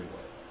in every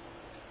way.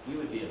 We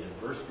would be a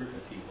diverse group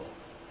of people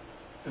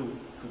who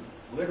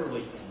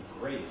literally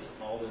embrace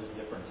all those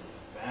differences,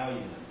 value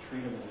them,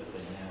 treat them as if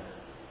they matter.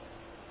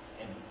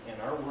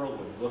 And our world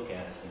would look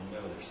at us and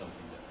know there's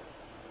something different.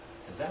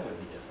 Because that would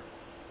be different.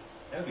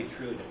 That would be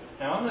truly different.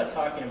 Now, I'm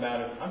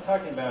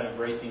talking about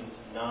embracing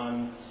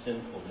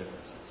non-sinful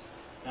differences.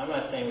 Now, I'm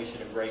not saying we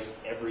should embrace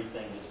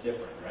everything that's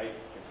different, right?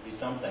 There could be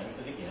some things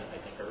that, again, I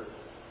think are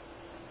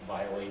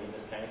violating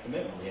this kind of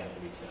commitment we have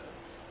to each other.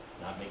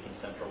 Not making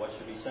central what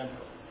should be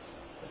central.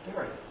 But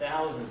there are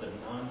thousands of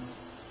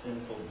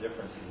non-sinful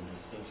differences and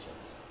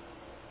distinctions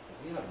that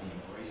we ought to be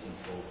embracing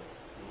fully,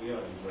 that we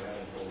ought to be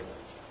grabbing hold of.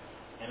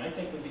 And I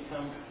think we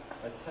become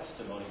a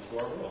testimony to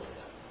our world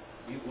now.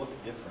 We look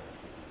different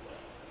to people.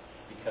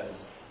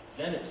 Because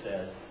then it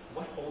says,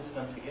 what holds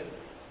them together?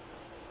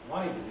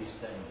 Why do these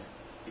things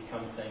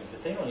become things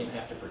that they don't even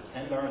have to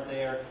pretend aren't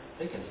there?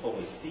 They can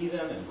fully see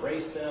them,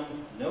 embrace them,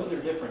 know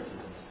their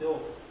differences, and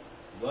still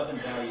love and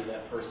value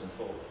that person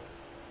fully.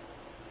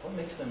 What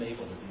makes them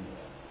able to do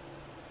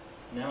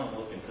that? Now I'm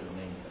looking for the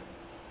main thing.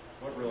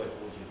 What really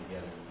holds you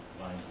together and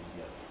binds you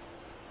together?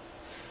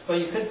 So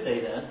you could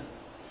say then,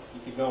 you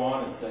could go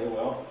on and say,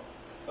 well,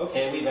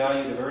 okay, we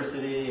value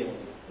diversity and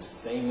the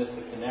sameness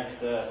that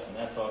connects us, and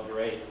that's all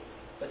great.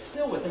 But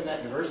still within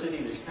that diversity,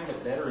 there's kind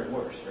of better and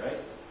worse, right?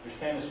 There's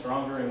kind of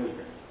stronger and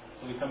weaker.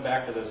 So we come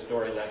back to those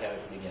stories I had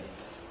at the beginning.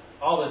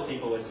 All those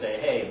people would say,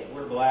 hey,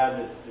 we're glad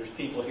that there's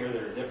people here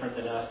that are different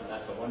than us, and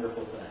that's a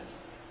wonderful thing.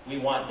 We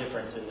want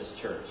difference in this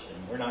church,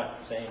 and we're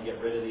not saying get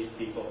rid of these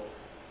people.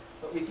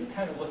 But we do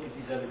kind of look at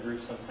these other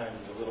groups sometimes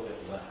as a little bit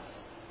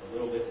less, a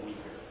little bit weaker,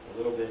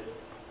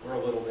 we're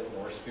a little bit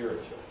more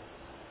spiritual.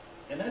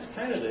 And that's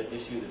kind of the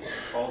issue that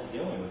Paul's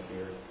dealing with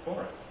here at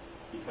Corinth,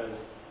 because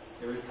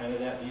there is kind of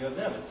that view of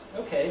them. It's,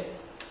 okay,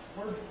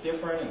 we're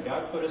different, and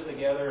God put us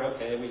together.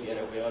 Okay, we get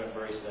it. We ought to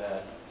embrace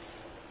that.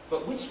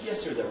 But which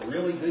gifts are the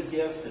really good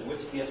gifts, and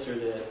which gifts are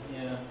the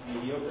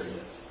mediocre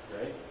gifts,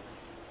 right?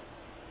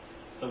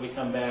 So we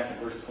come back in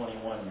verse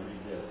 21 and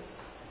read this.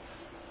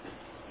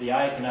 The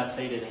eye cannot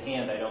say to the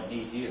hand, I don't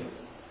need you.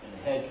 And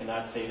the head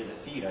cannot say to the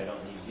feet, I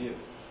don't need you.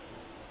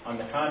 On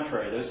the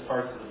contrary, those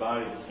parts of the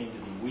body that seem to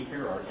be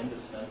weaker are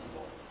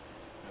indispensable.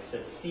 I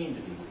said seem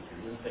to be weaker.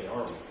 He didn't say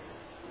are weaker.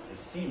 They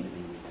seem to be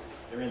weaker.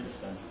 They're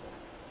indispensable.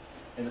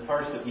 And the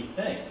parts that we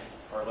think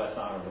are less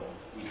honorable,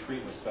 we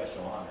treat with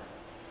special honor.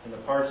 And the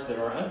parts that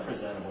are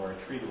unpresentable are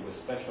treated with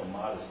special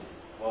modesty,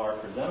 while our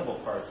presentable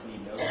parts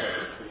need no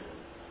special treatment.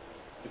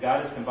 But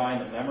God has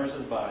combined the members of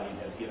the body and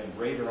has given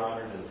greater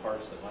honor to the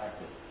parts that lacked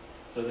it,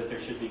 so that there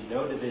should be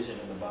no division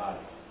in the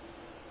body,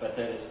 but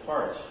that its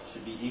parts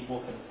should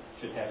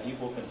have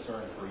equal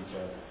concern for each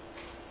other.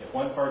 If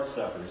one part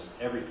suffers,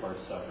 every part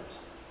suffers.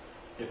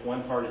 If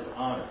one part is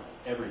honored,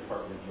 every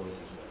part rejoices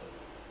with it.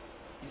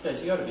 He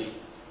says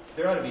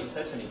there ought to be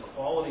such an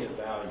equality of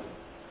value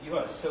you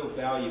ought to so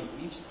value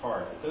each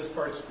part. But those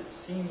parts that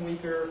seem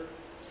weaker,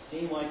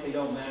 seem like they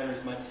don't matter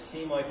as much,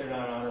 seem like they're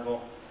not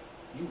honorable,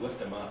 you lift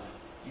them up.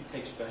 You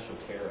take special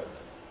care of them.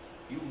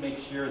 You make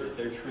sure that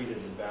they're treated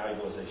as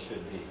valuable as they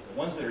should be. The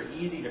ones that are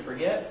easy to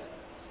forget,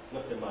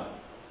 lift them up.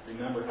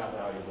 Remember how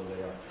valuable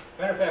they are.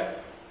 Matter of fact,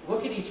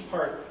 look at each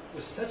part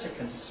with such a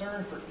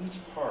concern for each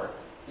part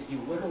that you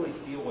literally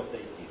feel what they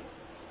feel.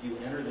 You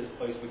enter this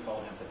place we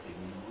call empathy.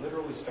 You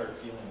literally start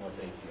feeling what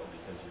they feel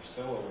because you're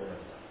so aware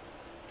of them.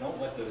 Don't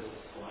let those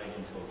slide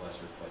into a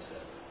lesser place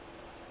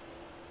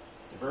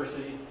ever.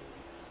 Diversity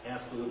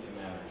absolutely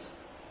matters.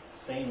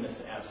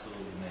 Sameness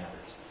absolutely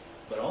matters.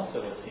 But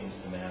also what seems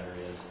to matter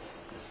is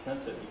the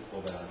sense of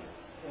equal value.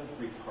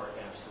 Every part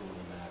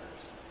absolutely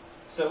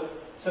matters.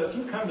 So if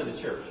you come to the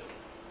church,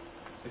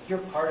 if you're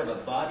part of a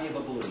body of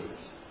believers,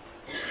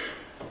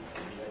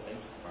 maybe I think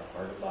are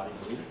part of a body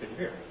of believers, good to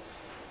hear.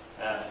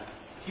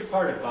 If you're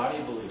part of a body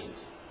of believers,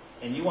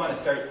 and you want to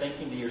start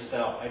thinking to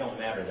yourself, I don't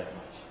matter that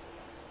much,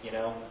 you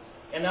know?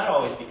 And not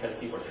always because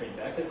people are treating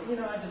bad, because, you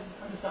know, I'm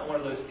just not one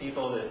of those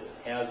people that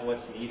has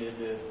what's needed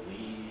to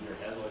lead or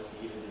has what's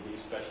needed to do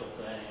special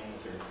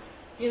things or,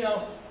 you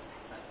know,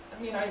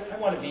 I mean, I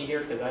want to be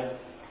here because I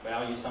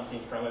value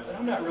something from it, but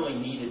I'm not really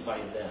needed by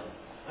them.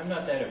 I'm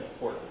not that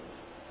important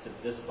to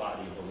this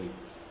body of believers.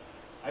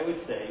 I would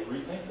say,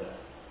 rethink that.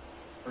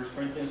 1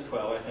 Corinthians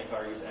 12, I think,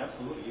 argues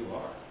absolutely you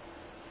are.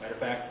 Matter of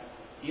fact,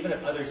 even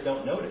if others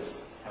don't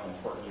notice how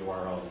important you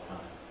are all the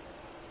time,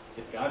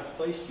 if God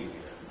placed you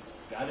here,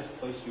 God has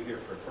placed you here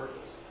for a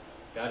purpose.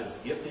 God has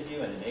gifted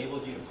you and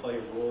enabled you to play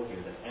a role here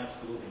that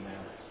absolutely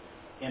matters.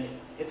 And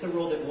it's a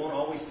role that won't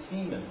always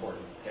seem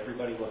important to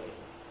everybody looking.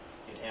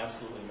 It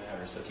absolutely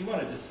matters. So if you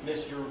want to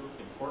dismiss your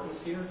importance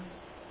here,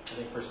 I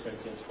think 1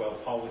 Corinthians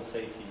 12, Paul would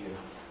say to you,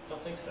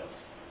 don't think so.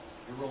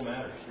 Your role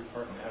matters. Your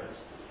part matters.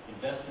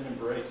 Invest and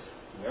embrace.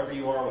 Whoever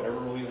you are, whatever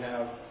role you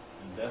have,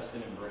 invest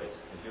and embrace,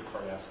 because your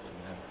part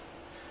absolutely matters.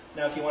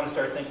 Now, if you want to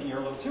start thinking you're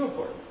a little too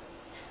important,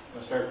 you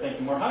want to start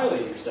thinking more highly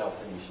of yourself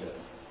than you should,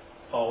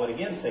 Paul would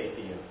again say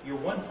to you, you're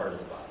one part of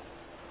the body.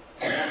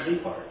 You're not the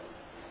part.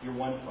 You're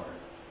one part.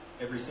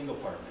 Every single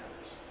part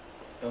matters.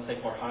 Don't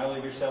think more highly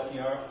of yourself than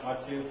you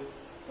ought to.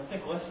 Don't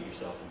think less of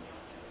yourself than you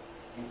ought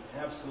to.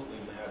 You absolutely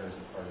matter as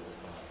a part of this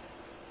body.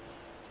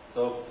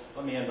 So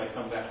let me end by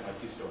coming back to my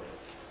two stories.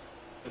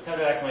 So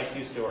coming back to my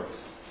two stories.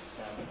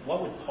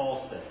 What would Paul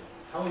say?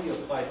 How would you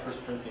apply 1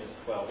 Corinthians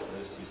 12 to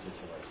those two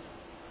situations?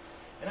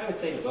 And I would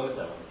say to both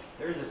of them,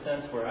 there's a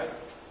sense where I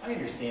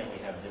understand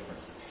we have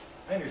differences.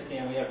 I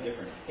understand we have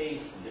different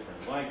tastes and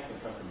different likes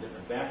and come from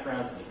different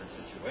backgrounds and different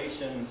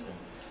situations and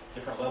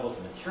different levels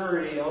of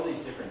maturity, all these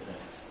different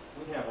things.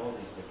 We have all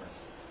these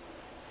differences.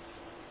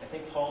 I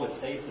think Paul would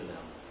say to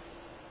them,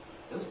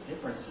 those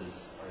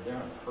differences are there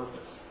on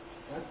purpose.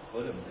 God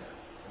put them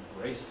there.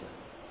 Embrace them.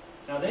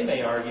 Now they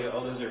may argue,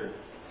 oh, those are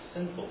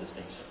sinful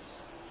distinctions.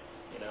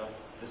 You know,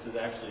 this is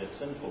actually a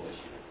sinful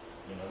issue.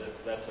 You know,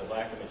 that's a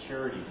lack of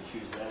maturity to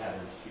choose that or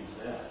to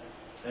choose that.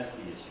 That's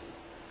the issue.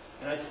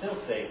 And I'd still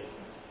say,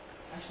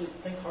 actually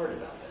think hard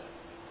about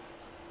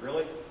that.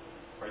 Really?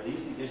 Are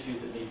these the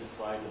issues that need to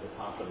slide to the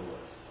top of the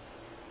list?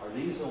 Are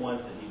these the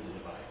ones that need to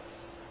divide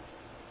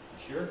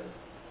us? You sure?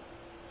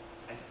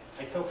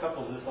 I tell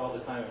couples this all the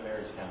time in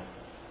marriage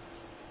counseling.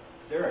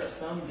 There are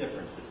some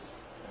differences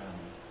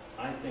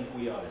I think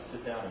we ought to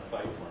sit down and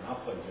fight for, and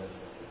I'll play judge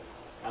with you.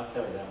 I'll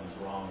tell you that one's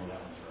wrong or that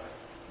one's right.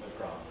 No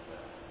problem with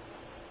that.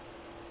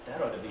 That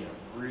ought to be a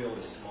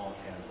really small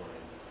category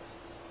of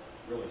differences.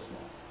 Really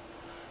small.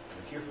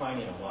 And if you're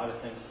finding a lot of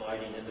things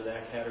sliding into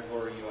that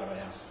category, you ought to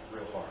ask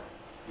real hard.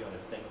 You ought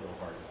to think real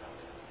hard about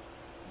it.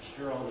 You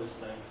sure all those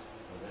things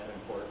are that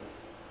important?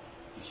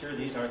 You sure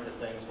these aren't the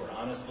things where,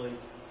 honestly,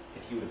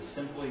 if you would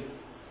simply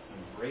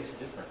embrace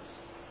difference,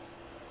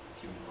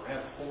 if you would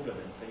grab hold of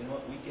it and say, you know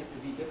what, we get to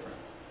be different.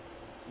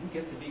 You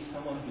get to be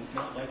someone who's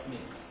not like me.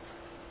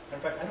 In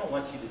fact, I don't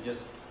want you to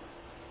just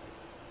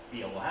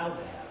be allowed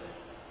to have it.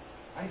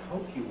 I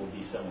hope you will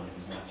be someone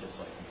who's not just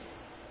like me.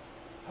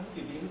 I hope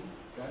you be.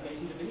 God made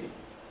you to be.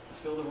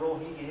 Fulfill the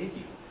role He gave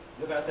you.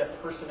 Live out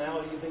that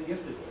personality you've been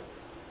gifted with.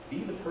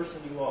 Be the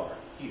person you are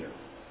here.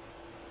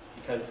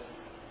 Because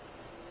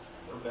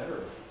we're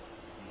better if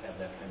we have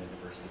that kind of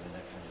diversity and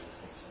that kind of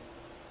distinction.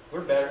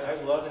 We're better.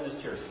 I love in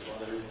this church. It's one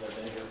of the reasons I've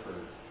been here for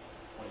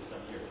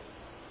 20-some years.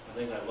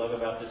 The things I love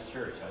about this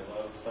church. I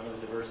love some of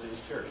the diversity of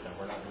this church. Now,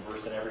 we're not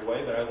diverse in every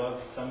way, but I love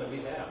some that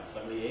we have,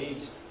 some of the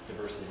age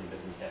diversity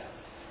that we have.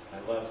 I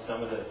love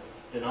some of the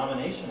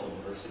denominational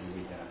diversity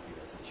we have here.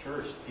 As a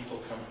church, people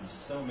come from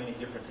so many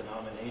different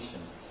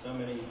denominations and so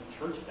many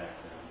church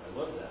backgrounds. I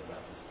love that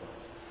about this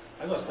place.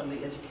 I love some of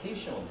the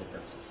educational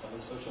differences, some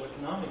of the social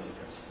economic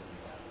differences that we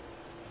have.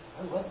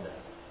 I love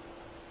that.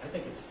 I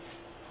think it's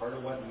part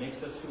of what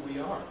makes us who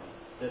we are.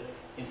 That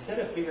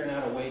instead of figuring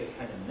out a way to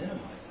kind of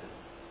minimize it,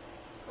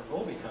 our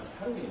goal becomes,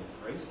 how do we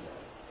embrace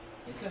that?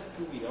 Make that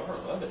who we are,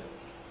 love it.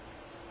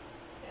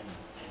 And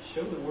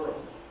show the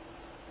world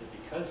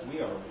that because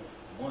we are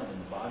one in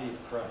the body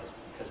of Christ,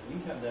 because we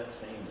have that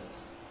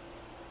sameness,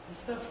 this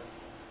stuff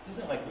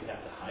isn't like we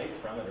have to hide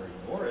from it or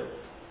ignore it.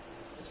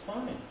 It's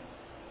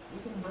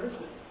hurts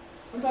it.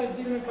 Sometimes it's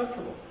even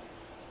uncomfortable.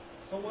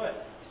 So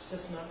what? It's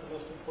just not the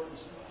most important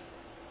stuff.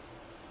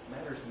 What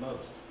matters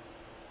most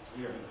is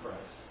we are in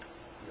Christ.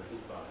 We are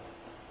His body.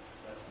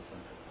 That's the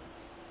central thing.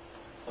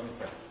 So let me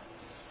pray.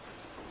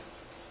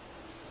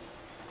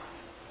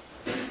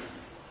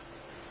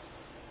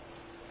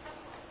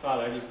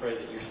 Father, I do pray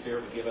that your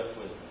Spirit would give us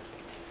wisdom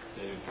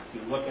to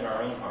look in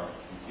our own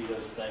hearts and see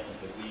those things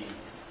that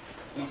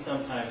we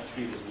sometimes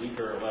treat as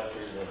weaker or lesser,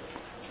 that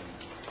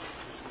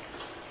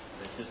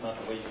it's just not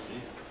the way you see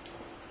it.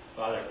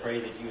 Father, I pray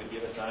that you would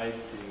give us eyes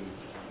to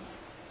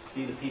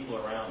see the people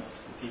around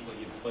us, the people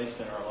you've placed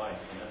in our life,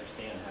 and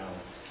understand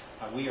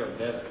how we are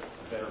better,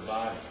 a better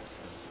body.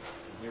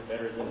 We're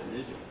better as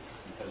individuals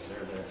because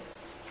they're there.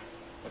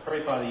 I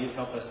pray, Father, you'd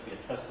help us to be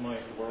a testimony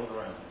to the world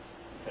around us,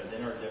 because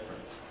in our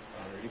difference,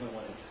 Father, even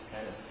when it's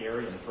kind of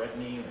scary and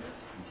threatening or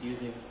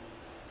confusing,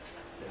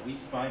 that we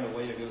find a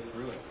way to go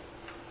through it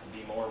and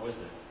be more with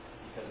it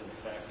because of the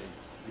fact that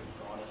you've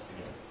drawn us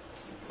together.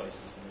 You've placed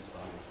us in this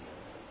body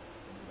together.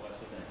 And we bless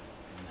the name.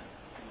 Amen.